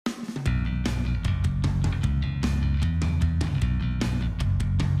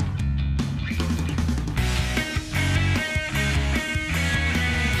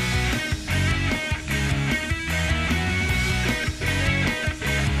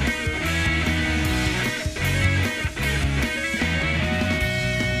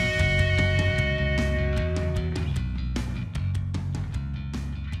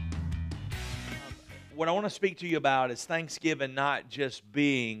I want to speak to you about is Thanksgiving not just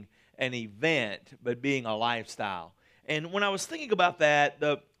being an event, but being a lifestyle. And when I was thinking about that,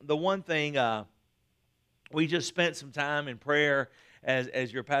 the one thing we just spent some time in prayer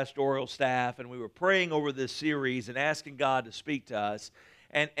as your pastoral staff, and we were praying over this series and asking God to speak to us.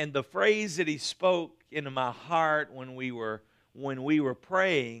 And the phrase that He spoke into my heart when we were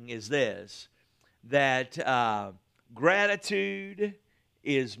praying is this: that gratitude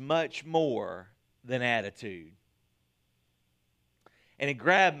is much more than attitude. And it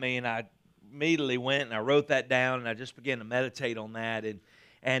grabbed me, and I immediately went and I wrote that down, and I just began to meditate on that.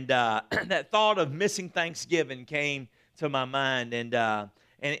 And that thought of missing Thanksgiving came to my mind, and I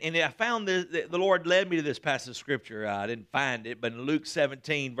found the Lord led me to this passage of Scripture. I didn't find it, but in Luke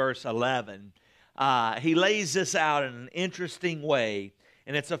 17, verse 11, He lays this out in an interesting way,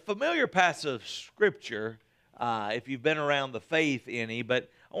 and it's a familiar passage of Scripture if you've been around the faith any,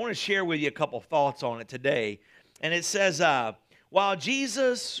 but I want to share with you a couple thoughts on it today. And it says, while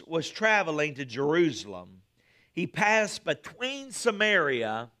Jesus was traveling to Jerusalem, He passed between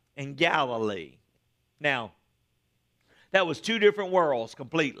Samaria and Galilee. Now, that was two different worlds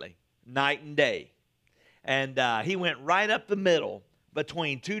completely, night and day. And He went right up the middle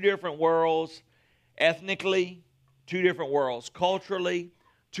between two different worlds, ethnically, two different worlds culturally,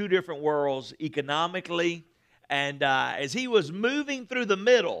 two different worlds economically. And as He was moving through the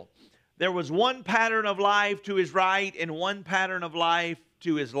middle, there was one pattern of life to His right and one pattern of life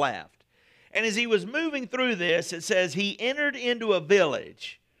to His left. And as He was moving through this, it says He entered into a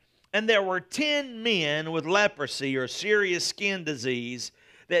village, and there were 10 men with leprosy or serious skin disease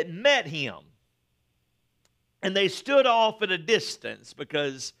that met Him. And they stood off at a distance,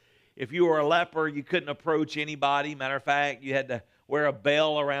 because if you were a leper, you couldn't approach anybody. Matter of fact, you had to wear a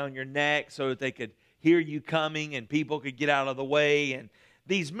bell around your neck so that they could hear you coming and people could get out of the way. And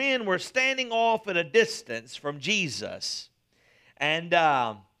these men were standing off at a distance from Jesus. And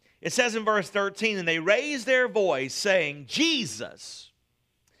it says in verse 13, and they raised their voice saying, Jesus,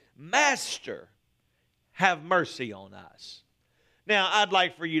 Master, have mercy on us. Now, I'd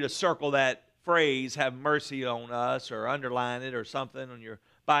like for you to circle that phrase, have mercy on us, or underline it or something on your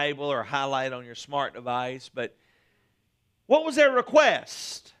Bible, or highlight on your smart device. But what was their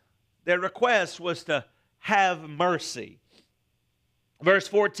request? Their request was to have mercy. Verse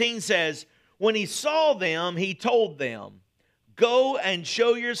 14 says, when He saw them, He told them, go and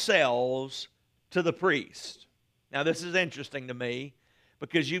show yourselves to the priest. Now, this is interesting to me,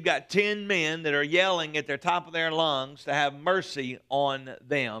 because you've got 10 men that are yelling at the top of their lungs to have mercy on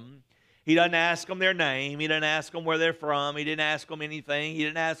them. He doesn't ask them their name. He doesn't ask them where they're from. He didn't ask them anything. He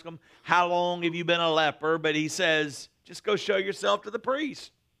didn't ask them, how long have you been a leper? But He says, just go show yourself to the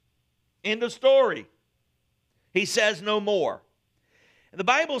priest. End of story. He says no more. And the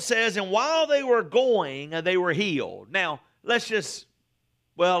Bible says, and while they were going, they were healed. Now, let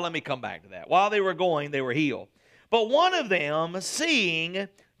me come back to that. While they were going, they were healed. But one of them, seeing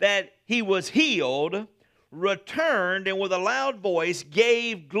that he was healed, returned and with a loud voice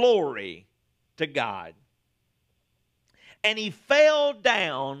gave glory to God. And he fell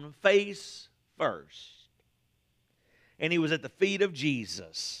down face first. And he was at the feet of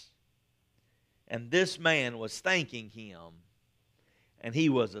Jesus. And this man was thanking Him. And he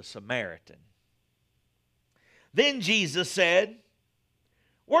was a Samaritan. Then Jesus said,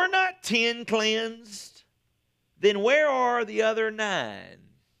 were not 10 cleansed? Then where are the other 9?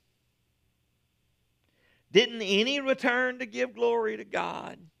 Didn't any return to give glory to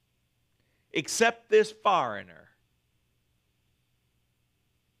God except this foreigner?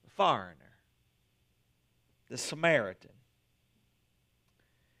 The foreigner. The Samaritan.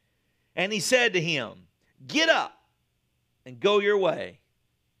 And He said to him, get up and go your way.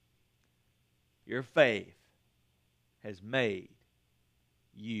 Your faith has made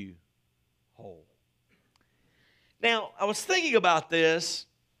you whole. Now, I was thinking about this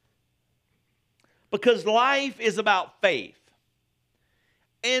because life is about faith.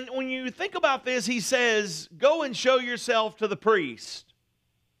 And when you think about this, He says, go and show yourself to the priest.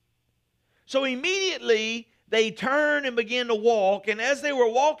 So immediately they turned and began to walk, and as they were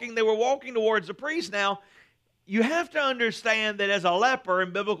walking towards the priest. Now, you have to understand that as a leper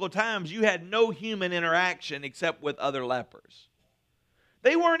in biblical times, you had no human interaction except with other lepers.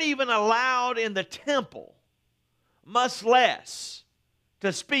 They weren't even allowed in the temple, much less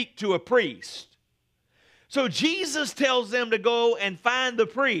to speak to a priest. So Jesus tells them to go and find the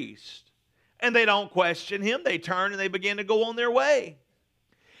priest, and they don't question Him. They turn and they begin to go on their way.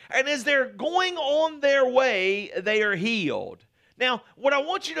 And as they're going on their way, they are healed. Now, what I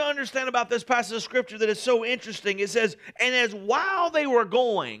want you to understand about this passage of Scripture that is so interesting, it says, and as while they were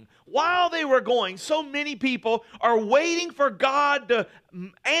going, so many people are waiting for God to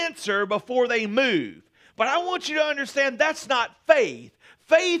answer before they move. But I want you to understand that's not faith.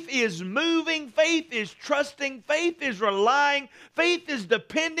 Faith is moving, faith is trusting, faith is relying, faith is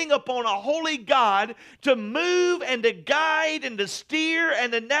depending upon a holy God to move and to guide and to steer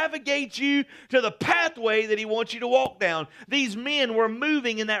and to navigate you to the pathway that He wants you to walk down. These men were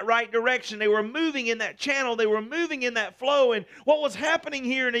moving in that right direction. They were moving in that channel. They were moving in that flow. And what was happening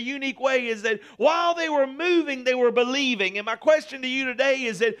here in a unique way is that while they were moving, they were believing. And my question to you today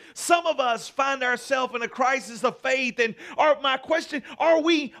is that some of us find ourselves in a crisis of faith. And my question, are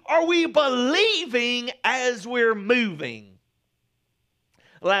we believing as we're moving?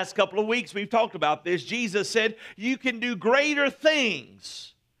 The last couple of weeks we've talked about this. Jesus said, you can do greater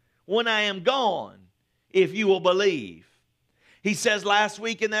things when I am gone if you will believe. He says last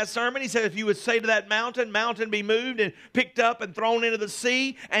week in that sermon, he said, if you would say to that mountain, mountain be moved and picked up and thrown into the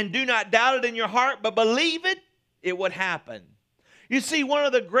sea, and do not doubt it in your heart, but believe it, it would happen. You see, one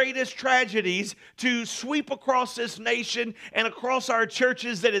of the greatest tragedies to sweep across this nation and across our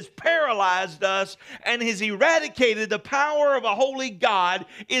churches that has paralyzed us and has eradicated the power of a holy God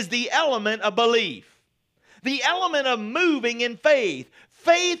is the element of belief. The element of moving in faith.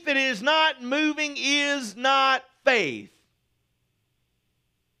 Faith that is not moving is not faith.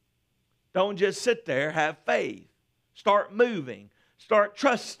 Don't just sit there, have faith. Start moving. Start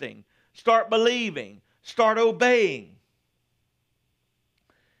trusting. Start believing. Start obeying.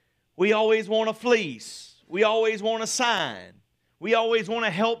 We always want to fleece. We always want to sign. We always want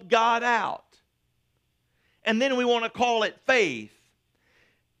to help God out. And then we want to call it faith.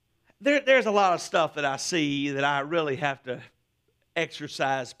 There's a lot of stuff that I see that I really have to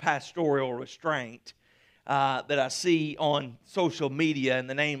exercise pastoral restraint that I see on social media in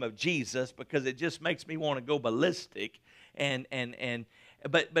the name of Jesus, because it just makes me want to go ballistic.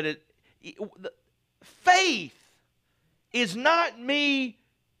 But faith is not me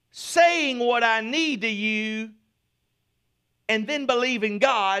saying what I need to you and then believing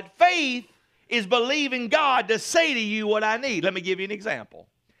God. Faith is believing God to say to you what I need. Let me give you an example.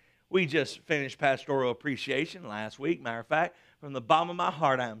 We just finished pastoral appreciation last week. Matter of fact, from the bottom of my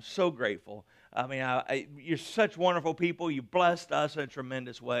heart, I am so grateful. I mean, you're such wonderful people. You blessed us in a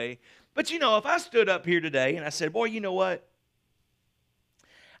tremendous way. But you know, if I stood up here today and I said, boy, you know what?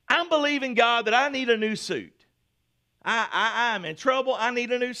 I'm believing God that I need a new suit. I'm in trouble. I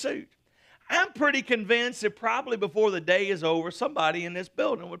need a new suit. I'm pretty convinced that probably before the day is over, somebody in this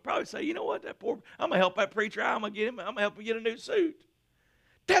building would probably say, you know what, I'm going to help that preacher out. I'm going to help him get a new suit.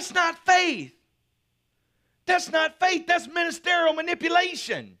 That's not faith. That's not faith. That's ministerial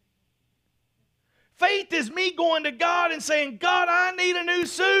manipulation. Faith is me going to God and saying, God, I need a new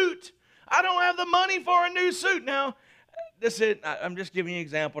suit. I don't have the money for a new suit. Now, I'm just giving you an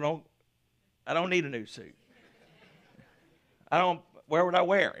example. I don't need a new suit. Where would I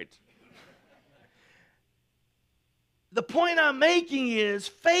wear it? The point I'm making is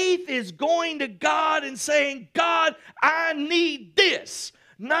faith is going to God and saying, God, I need this.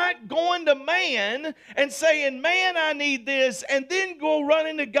 Not going to man and saying, man, I need this, and then go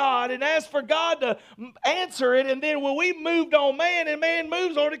running to God and ask for God to answer it, and then when we moved on man and man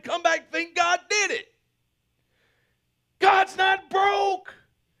moves on it, come back and think God did it. God's not broke.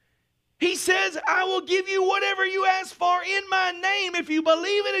 He says, I will give you whatever you ask for in my name if you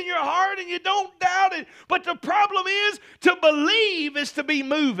believe it in your heart and you don't doubt it. But the problem is, to believe is to be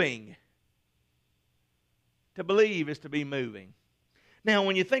moving. To believe is to be moving. Now,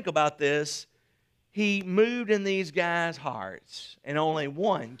 when you think about this, he moved in these guys' hearts, and only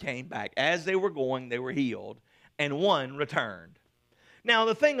one came back. As they were going, they were healed, and one returned. Now,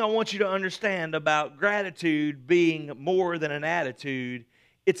 the thing I want you to understand about gratitude being more than an attitude,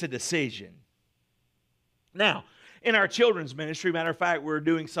 it's a decision. Now, in our children's ministry, matter of fact, we're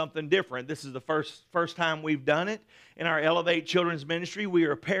doing something different. This is the first time we've done it. In our Elevate Children's Ministry, we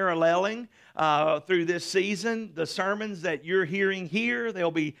are paralleling through this season the sermons that you're hearing here.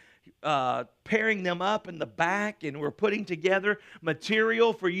 They'll be pairing them up in the back, and we're putting together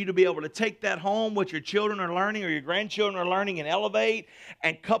material for you to be able to take that home, what your children are learning or your grandchildren are learning, and Elevate,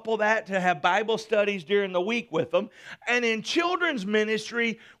 and couple that to have Bible studies during the week with them. And in children's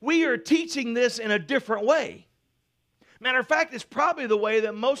ministry, we are teaching this in a different way. Matter of fact, it's probably the way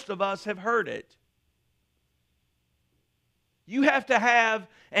that most of us have heard it. You have to have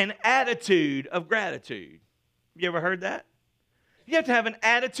an attitude of gratitude. You ever heard that? You have to have an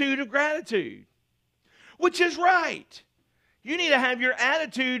attitude of gratitude, which is right. You need to have your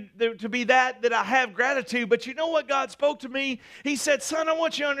attitude to be that I have gratitude. But you know what God spoke to me? He said, son, I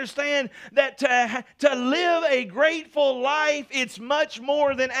want you to understand that to live a grateful life, it's much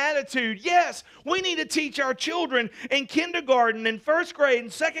more than attitude. Yes, we need to teach our children in kindergarten, in first grade,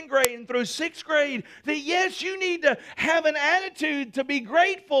 and second grade, and through sixth grade that yes, you need to have an attitude to be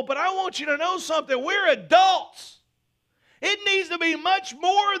grateful. But I want you to know something. We're adults. It needs to be much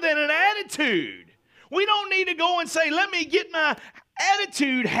more than an attitude. We don't need to go and say, let me get my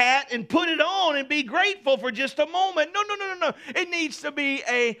attitude hat and put it on and be grateful for just a moment. No, no, no, no, no. It needs to be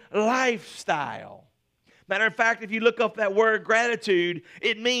a lifestyle. Matter of fact, if you look up that word gratitude,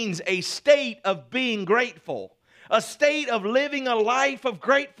 it means a state of being grateful, a state of living a life of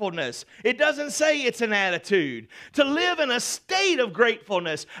gratefulness. It doesn't say it's an attitude. To live in a state of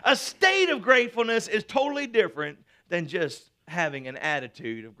gratefulness is totally different than just having an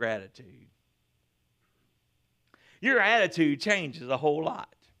attitude of gratitude. Your attitude changes a whole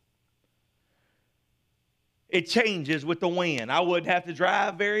lot. It changes with the wind. I wouldn't have to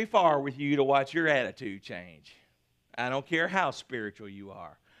drive very far with you to watch your attitude change. I don't care how spiritual you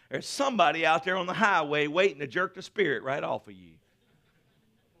are. There's somebody out there on the highway waiting to jerk the spirit right off of you.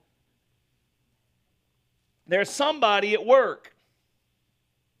 There's somebody at work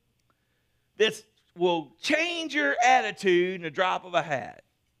that will change your attitude in a drop of a hat.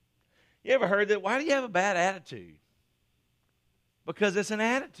 You ever heard that? Why do you have a bad attitude? Because it's an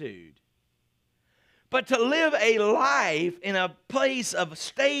attitude. But to live a life in a place of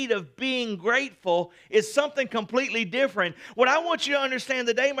state of being grateful is something completely different. What I want you to understand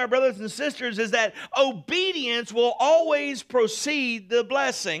today, my brothers and sisters, is that obedience will always precede the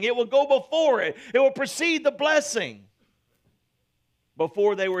blessing. It will go before it. It will precede the blessing.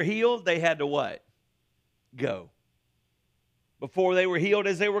 Before they were healed, they had to what? Go. Before they were healed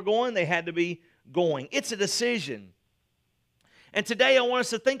as they were going, they had to be going. It's a decision. And today I want us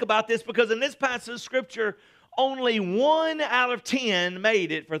to think about this because in this passage of Scripture, only 1 out of 10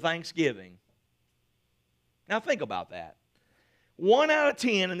 made it for Thanksgiving. Now think about that. 1 out of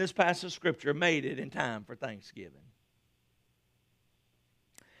 10 in this passage of Scripture made it in time for Thanksgiving.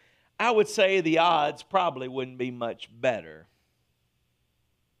 I would say the odds probably wouldn't be much better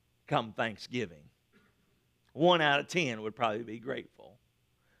come Thanksgiving. 1 out of 10 would probably be grateful.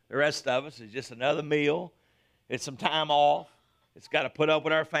 The rest of us is just another meal. It's some time off. It's got to put up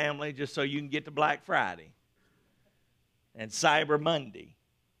with our family just so you can get to Black Friday and Cyber Monday.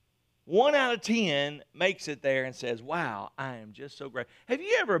 1 out of 10 makes it there and says, wow, I am just so grateful. Have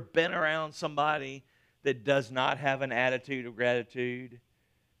you ever been around somebody that does not have an attitude of gratitude,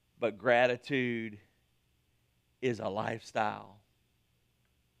 but gratitude is a lifestyle?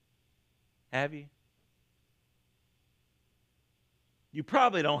 Have you? You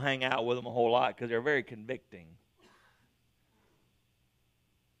probably don't hang out with them a whole lot because they're very convicting.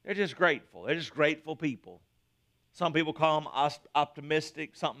 They're just grateful. They're just grateful people. Some people call them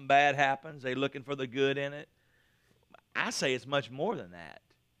optimistic. Something bad happens. They're looking for the good in it. I say it's much more than that.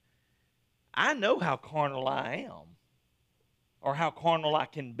 I know how carnal I am or how carnal I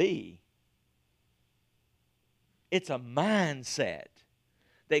can be. It's a mindset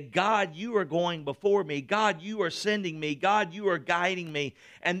that God, you are going before me. God, you are sending me. God, you are guiding me.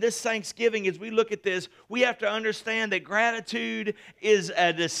 And this Thanksgiving, as we look at this, we have to understand that gratitude is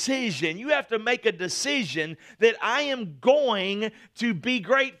a decision. You have to make a decision that I am going to be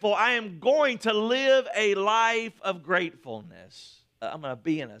grateful. I am going to live a life of gratefulness. I'm going to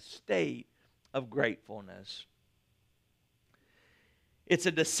be in a state of gratefulness. It's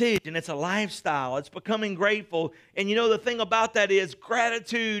a decision. It's a lifestyle. It's becoming grateful. And you know, the thing about that is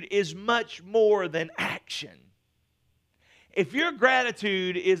gratitude is much more than action. If your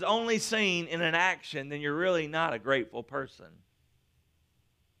gratitude is only seen in an action, then you're really not a grateful person.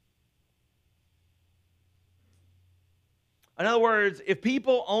 In other words, if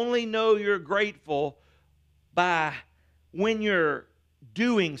people only know you're grateful by when you're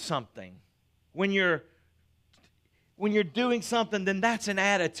doing something, when you're doing something, then that's an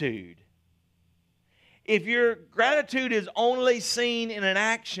attitude. If your gratitude is only seen in an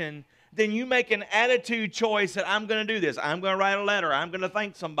action, then you make an attitude choice that I'm going to do this. I'm going to write a letter. I'm going to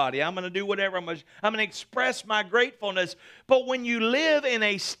thank somebody. I'm going to do whatever. I'm going to express my gratefulness. But when you live in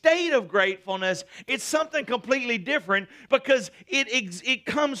a state of gratefulness, it's something completely different because it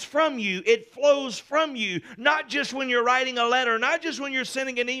comes from you. It flows from you. Not just when you're writing a letter, not just when you're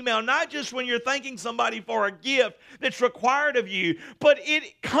sending an email, not just when you're thanking somebody for a gift that's required of you, but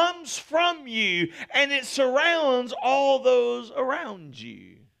it comes from you and it surrounds all those around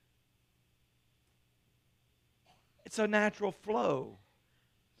you. It's a natural flow.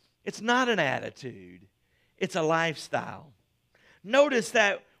 It's not an attitude. It's a lifestyle. Notice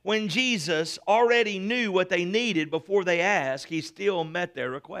that when Jesus already knew what they needed before they asked, he still met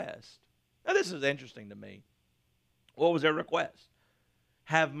their request. Now, this is interesting to me. What was their request?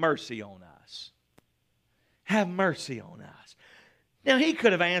 Have mercy on us. Have mercy on us. Now, he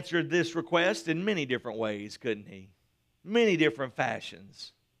could have answered this request in many different ways, couldn't he? Many different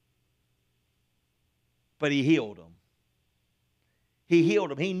fashions. But he healed them. He healed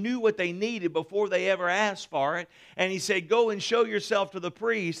them. He knew what they needed before they ever asked for it. And he said, go and show yourself to the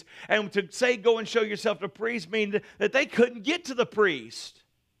priest. And to say go and show yourself to the priest means that they couldn't get to the priest.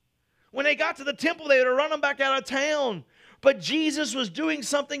 When they got to the temple, they would have run them back out of town. But Jesus was doing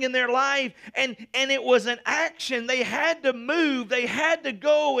something in their life, and it was an action. They had to move. They had to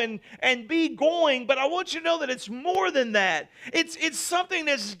go and be going. But I want you to know that it's more than that. It's something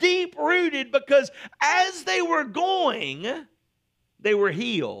that's deep-rooted, because as they were going, they were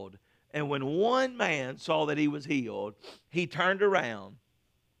healed. And when one man saw that he was healed, he turned around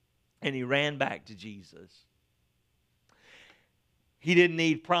and he ran back to Jesus. He didn't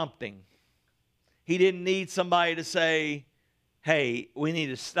need prompting. He didn't need somebody to say, hey, we need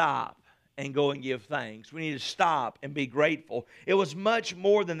to stop and go and give thanks. We need to stop and be grateful. It was much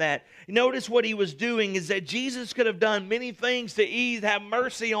more than that. Notice what he was doing is that Jesus could have done many things to have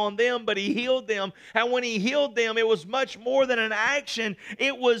mercy on them, but he healed them. And when he healed them, it was much more than an action.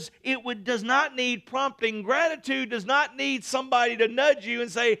 It does not need prompting. Gratitude does not need somebody to nudge you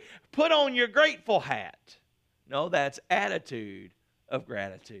and say, put on your grateful hat. No, that's attitude of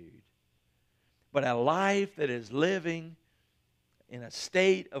gratitude. But a life that is living in a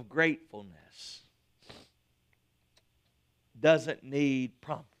state of gratefulness doesn't need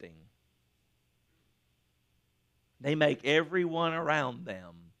prompting. They make everyone around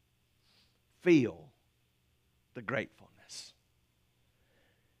them feel the gratefulness.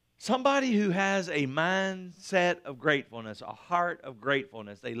 Somebody who has a mindset of gratefulness, a heart of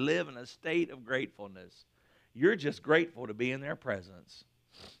gratefulness, they live in a state of gratefulness. You're just grateful to be in their presence.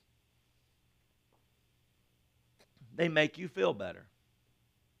 They make you feel better.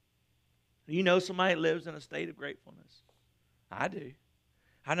 You know somebody that lives in a state of gratefulness? I do.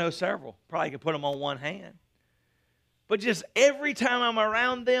 I know several. Probably could put them on one hand. But just every time I'm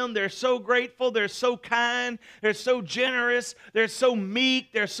around them, they're so grateful, they're so kind, they're so generous, they're so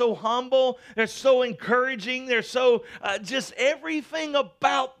meek, they're so humble, they're so encouraging, they're so, just everything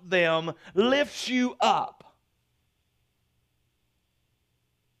about them lifts you up.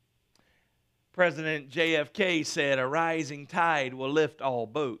 President JFK said, a rising tide will lift all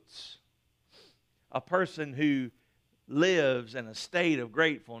boats. A person who lives in a state of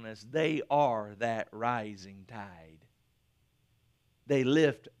gratefulness, they are that rising tide. They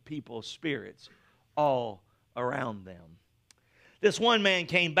lift people's spirits all around them. This one man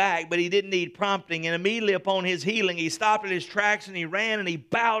came back, but he didn't need prompting. And immediately upon his healing, he stopped in his tracks and he ran and he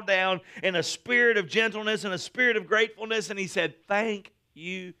bowed down in a spirit of gentleness and a spirit of gratefulness. And he said, thank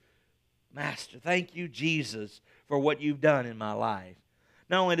you, Master. Thank you, Jesus, for what you've done in my life.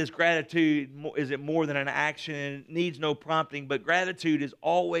 Not only does gratitude, is it more than an action and it needs no prompting, but gratitude is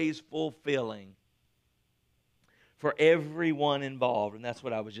always fulfilling for everyone involved. And that's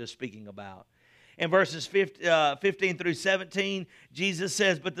what I was just speaking about. In verses 15 through 17, Jesus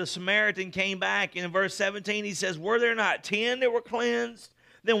says, but the Samaritan came back. And in verse 17, he says, were there not 10 that were cleansed?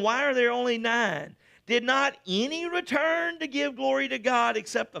 Then why are there only 9? Did not any return to give glory to God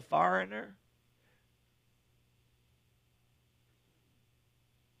except the foreigner?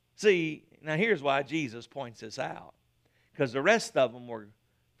 See, now here's why Jesus points this out. Because the rest of them were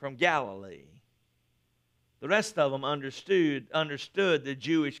from Galilee. The rest of them understood the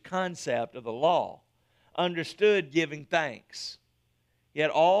Jewish concept of the law, understood giving thanks.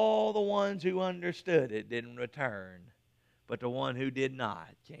 Yet all the ones who understood it didn't return, but the one who did not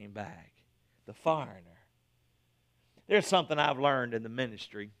came back, the foreigner. There's something I've learned in the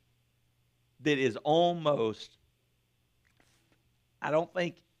ministry that is almost,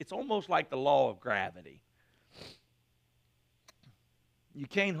 it's almost like the law of gravity. You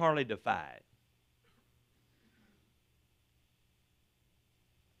can't hardly defy it.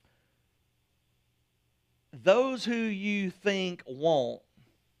 Those who you think won't,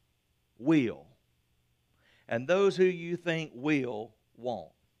 will. And those who you think will,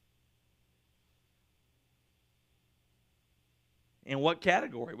 won't. In what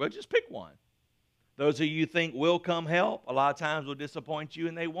category? Well, just pick one. Those who you think will come help, a lot of times will disappoint you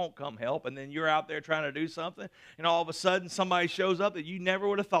and they won't come help. And then you're out there trying to do something, and all of a sudden somebody shows up that you never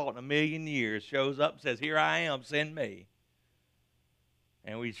would have thought in a million years, shows up and says, here I am, send me.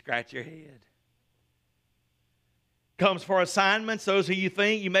 And we scratch your head. Comes for assignments. Those who you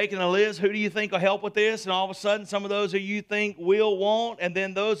think, you making a list, who do you think will help with this? And all of a sudden, some of those who you think will won't, and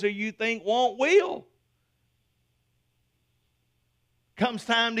then those who you think won't will. Comes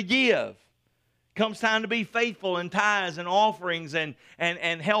time to give. Comes time to be faithful in tithes and offerings and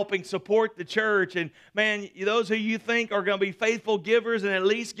helping support the church. And man, those who you think are going to be faithful givers and at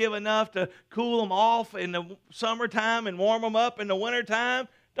least give enough to cool them off in the summertime and warm them up in the wintertime,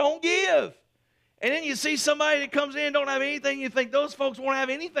 don't give. And then you see somebody that comes in and don't have anything, you think those folks won't have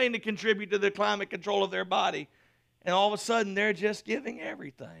anything to contribute to the climate control of their body. And all of a sudden, they're just giving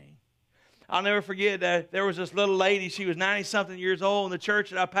everything. I'll never forget that there was this little lady. She was 90-something years old in the church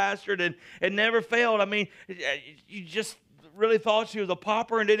that I pastored, and it never failed. I mean, you just really thought she was a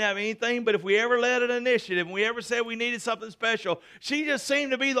pauper and didn't have anything, but if we ever led an initiative and we ever said we needed something special, she just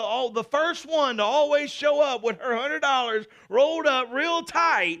seemed to be the first one to always show up with her $100 rolled up real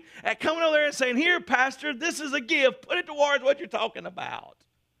tight at coming over there and saying, "Here, Pastor, this is a gift. Put it towards what you're talking about."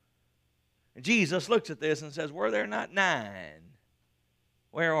 And Jesus looks at this and says, "Were there not 9?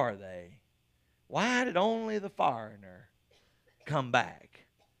 Where are they? Why did only the foreigner come back?"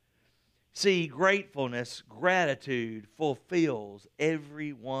 See, gratefulness, gratitude fulfills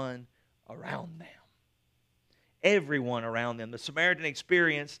everyone around them. Everyone around them. The Samaritan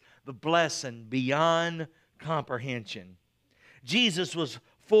experienced the blessing beyond comprehension. Jesus was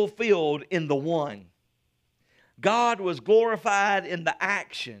fulfilled in the one. God was glorified in the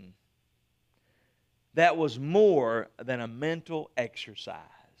action that was more than a mental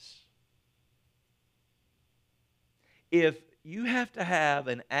exercise. If you have to have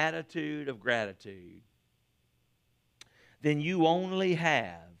an attitude of gratitude, then you only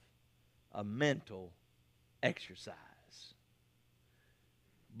have a mental exercise.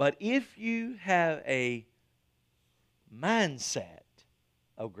 But if you have a mindset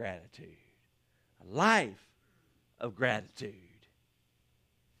of gratitude, a life of gratitude,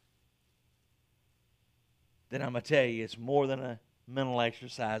 then I'm going to tell you it's more than a mental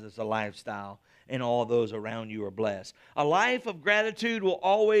exercise, it's a lifestyle. And all those around you are blessed. A life of gratitude will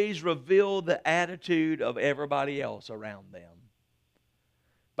always reveal the attitude of everybody else around them.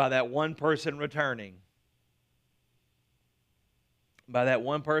 By that one person returning,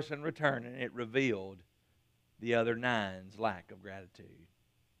 it revealed the other 9's lack of gratitude.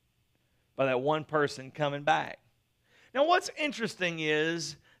 By that one person coming back. Now what's interesting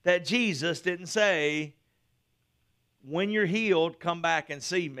is that Jesus didn't say, "When you're healed, come back and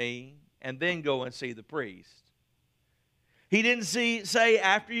see me, and then go and see the priest." He didn't say,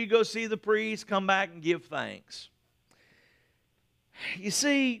 "After you go see the priest, come back and give thanks." You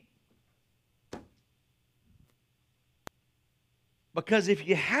see, because if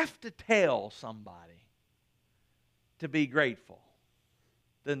you have to tell somebody to be grateful,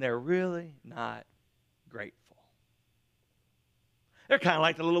 then they're really not grateful. They're kind of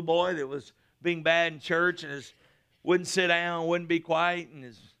like the little boy that was being bad in church and wouldn't sit down, wouldn't be quiet, and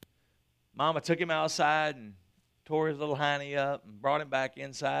his mama took him outside and tore his little hiney up and brought him back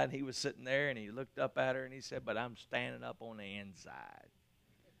inside. And he was sitting there and he looked up at her and he said, "But I'm standing up on the inside."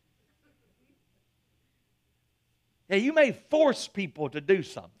 Yeah, you may force people to do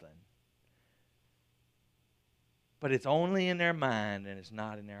something, but it's only in their mind and it's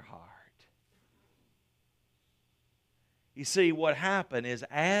not in their heart. You see, what happened is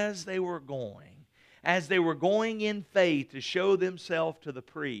as they were going in faith to show themselves to the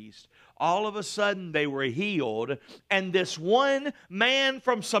priest, all of a sudden they were healed. And this one man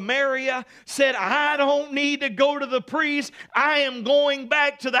from Samaria said, "I don't need to go to the priest. I am going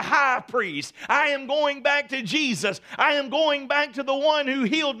back to the high priest. I am going back to Jesus. I am going back to the one who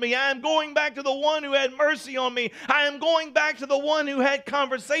healed me. I am going back to the one who had mercy on me. I am going back to the one who had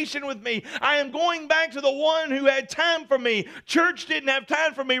conversation with me. I am going back to the one who had time for me." Church didn't have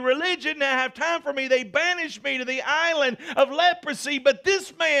time for me. Religion didn't have time for me. They banished me to the island of leprosy. But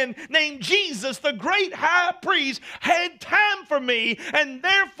this man named Jesus, the great high priest, had time for me, and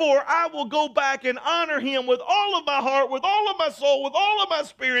therefore I will go back and honor him with all of my heart, with all of my soul, with all of my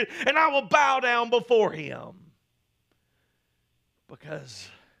spirit, and I will bow down before him. Because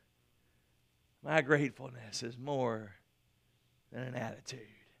my gratefulness is more than an attitude.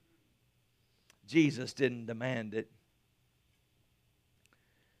 Jesus didn't demand it,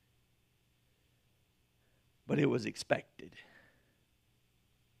 but it was expected.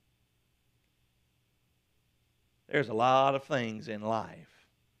 There's a lot of things in life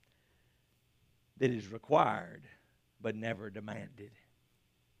that is required but never demanded.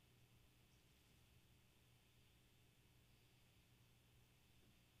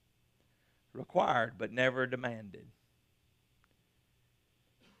 Required but never demanded.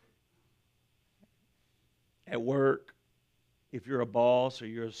 at work, if you're a boss or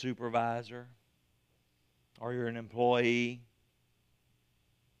you're a supervisor or you're an employee,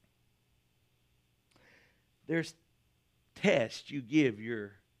 there's tests you give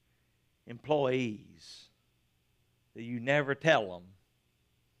your employees that you never tell them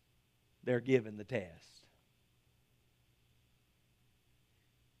they're given the test.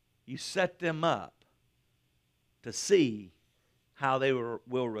 You set them up to see how they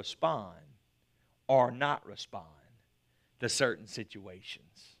will respond or not respond to certain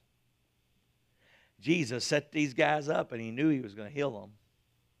situations. Jesus set these guys up and he knew he was going to heal them,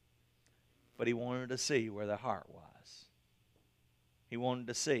 but he wanted to see where their heart was. He wanted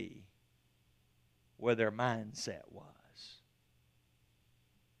to see where their mindset was.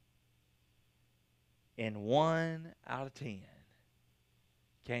 And 1 out of 10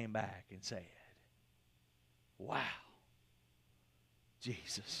 came back and said, wow,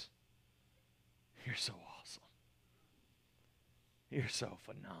 Jesus, you're so awesome. You're so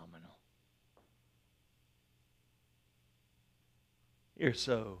phenomenal. You're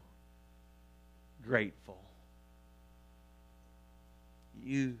so grateful.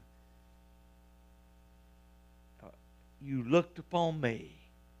 You looked upon me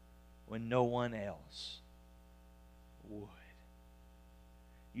when no one else would.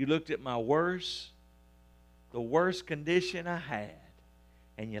 You looked at my the worst condition I had,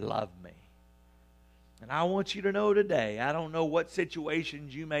 and you loved me. And I want you to know today, I don't know what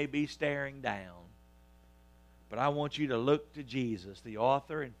situations you may be staring down, but I want you to look to Jesus, the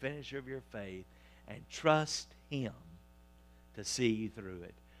author and finisher of your faith, and trust Him to see you through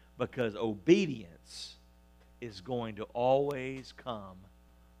it. Because obedience is going to always come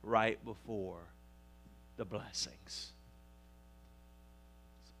right before the blessings.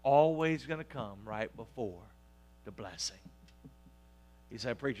 It's always going to come right before the blessing. You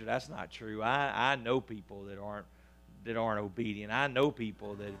say, preacher, that's not true. I know people that aren't obedient. I know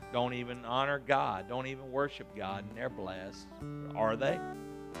people that don't even honor God, don't even worship God, and they're blessed. Are they?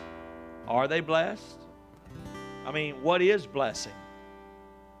 Are they blessed? I mean, what is blessing?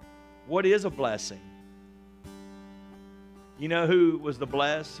 What is a blessing? You know who was the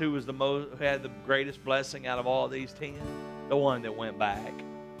blessed? Who had the greatest blessing out of all these 10? The one that went back.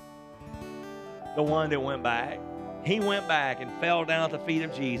 The one that went back. He went back and fell down at the feet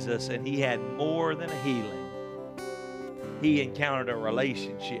of Jesus, and he had more than a healing. He encountered a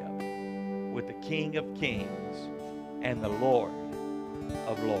relationship with the King of Kings and the Lord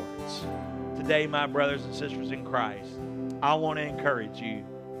of Lords. Today, my brothers and sisters in Christ, I want to encourage you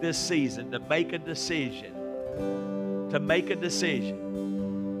this season to make a decision. To make a decision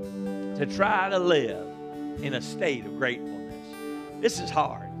to try to live in a state of gratefulness. This is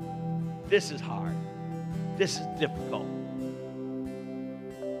hard. This is hard. This is difficult.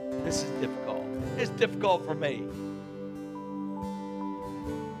 This is difficult. It's difficult for me.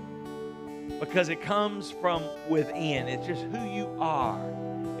 Because it comes from within. It's just who you are.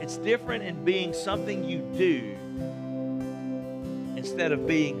 It's different in being something you do instead of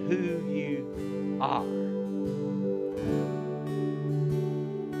being who you are.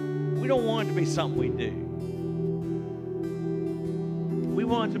 We don't want it to be something we do. We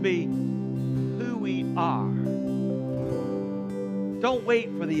want it to be who we are. Don't wait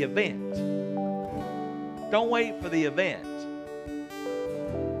for the event. Don't wait for the event.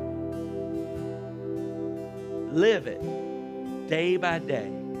 Live it day by day,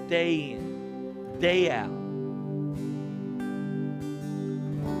 day in, day out.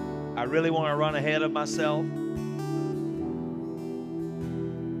 I really want to run ahead of myself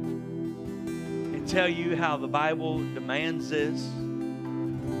and tell you how the Bible demands this,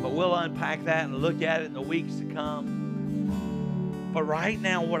 but we'll unpack that and look at it in the weeks to come. But right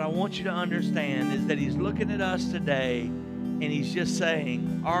now, what I want you to understand is that He's looking at us today and He's just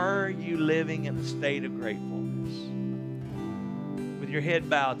saying, are you living in a state of gratefulness? With your head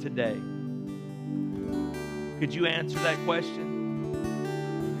bowed today, could you answer that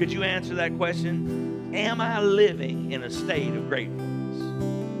question? Could you answer that question? Am I living in a state of gratefulness?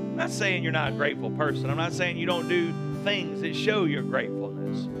 I'm not saying you're not a grateful person. I'm not saying you don't do things that show your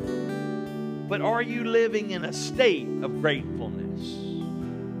gratefulness. But are you living in a state of gratefulness?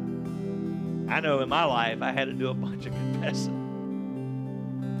 I know in my life I had to do a bunch of confessing.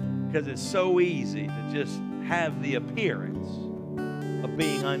 Because it's so easy to just have the appearance of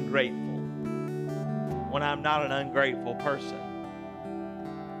being ungrateful when I'm not an ungrateful person.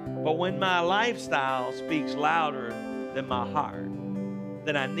 But when my lifestyle speaks louder than my heart,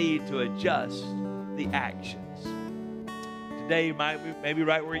 then I need to adjust the actions. Today, maybe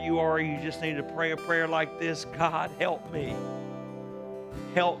right where you are, you just need to pray a prayer like this. God, help me.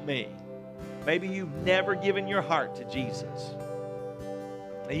 Help me Maybe you've never given your heart to Jesus.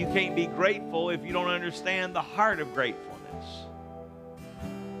 And you can't be grateful if you don't understand the heart of gratefulness.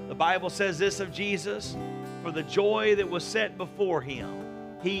 The Bible says this of Jesus, for the joy that was set before him,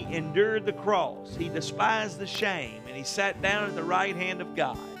 he endured the cross. He despised the shame, and he sat down at the right hand of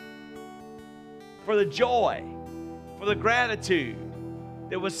God. For the joy, for the gratitude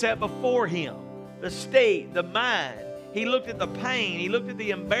that was set before him, the state, the mind. He looked at the pain. He looked at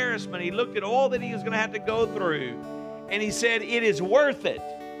the embarrassment. He looked at all that he was going to have to go through. And he said, it is worth it.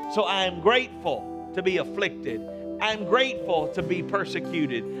 So I am grateful to be afflicted. I am grateful to be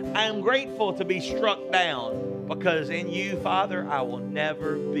persecuted. I am grateful to be struck down, because in you, Father, I will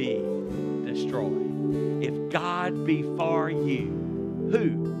never be destroyed. If God be for you,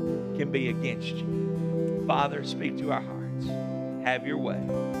 who can be against you? Father, speak to our hearts. Have your way.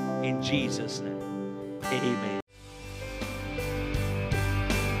 In Jesus' name, amen.